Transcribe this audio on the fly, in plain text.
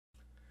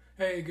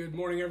Hey, good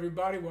morning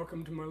everybody.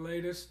 Welcome to my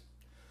latest.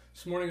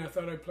 This morning I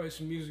thought I'd play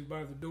some music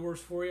by The Doors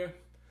for you.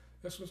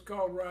 This one's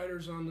called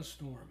Riders on the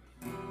Storm.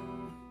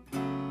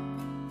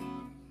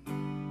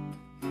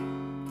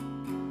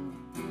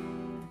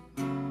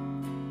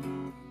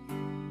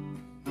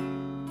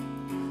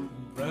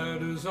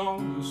 Riders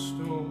on the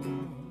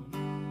storm,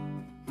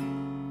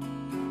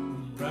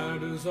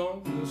 riders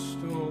on the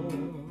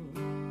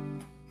storm,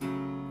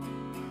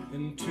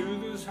 into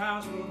this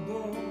house we're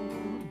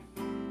born,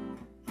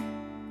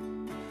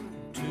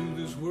 to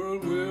this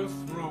world we're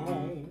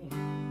thrown,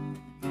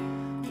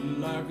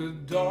 like a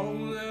dog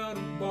without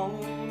a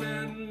bone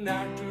and an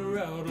actor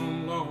out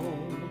on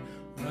loan.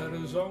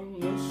 Riders on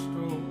the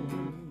storm.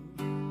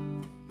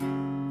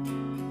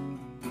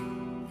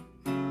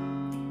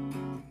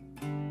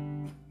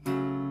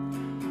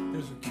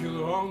 There's a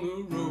killer on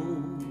the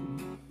road,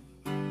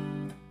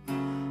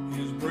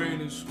 his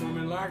brain is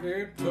swimming like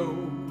a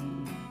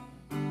toad.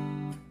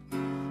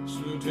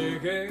 So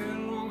take a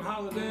long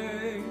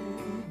holiday,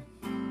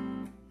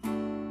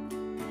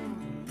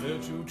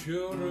 let your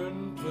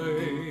children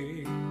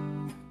play.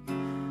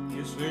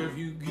 Yes, if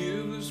you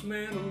give this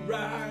man a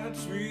ride,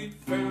 sweet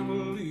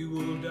family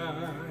will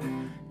die.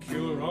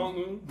 Killer on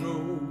the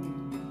road.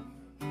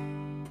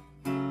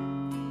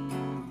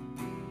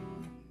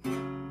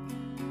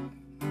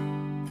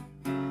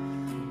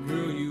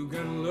 Girl, you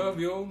gotta love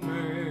your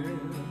man.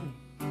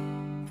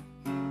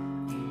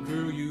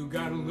 Girl, you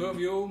gotta love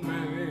your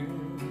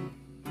man.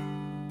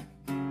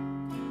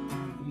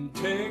 And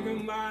take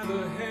him by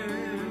the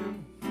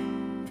hand,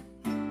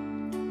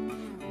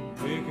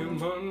 make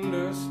him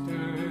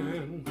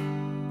understand.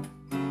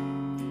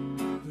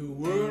 The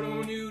world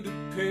on you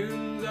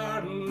depends,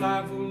 our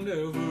life will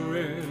never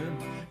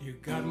end. You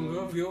gotta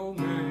love your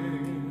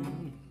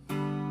man.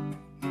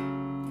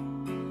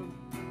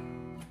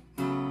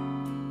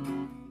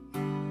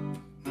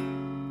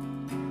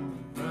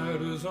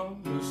 Riders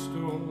on the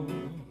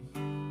storm,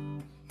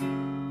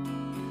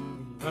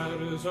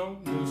 riders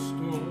on the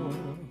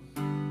storm.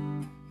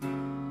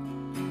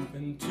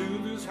 Into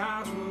this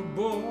house we're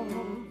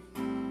born,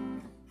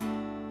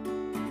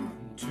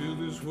 to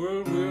this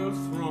world we're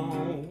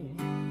thrown,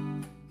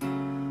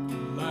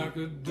 like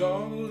a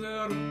dog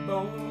without a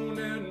bone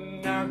and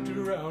an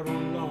actor out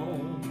on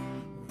loan.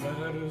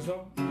 Riders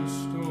on the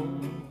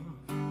storm.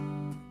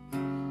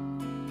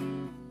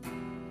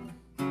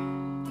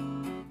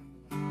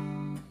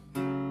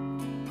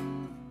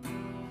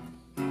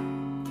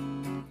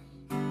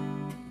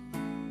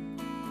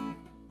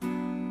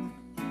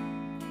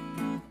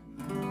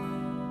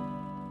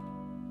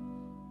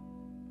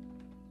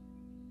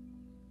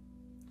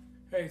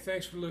 Hey,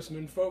 thanks for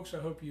listening, folks. I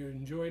hope you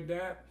enjoyed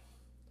that.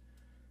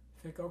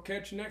 I think I'll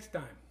catch you next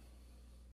time.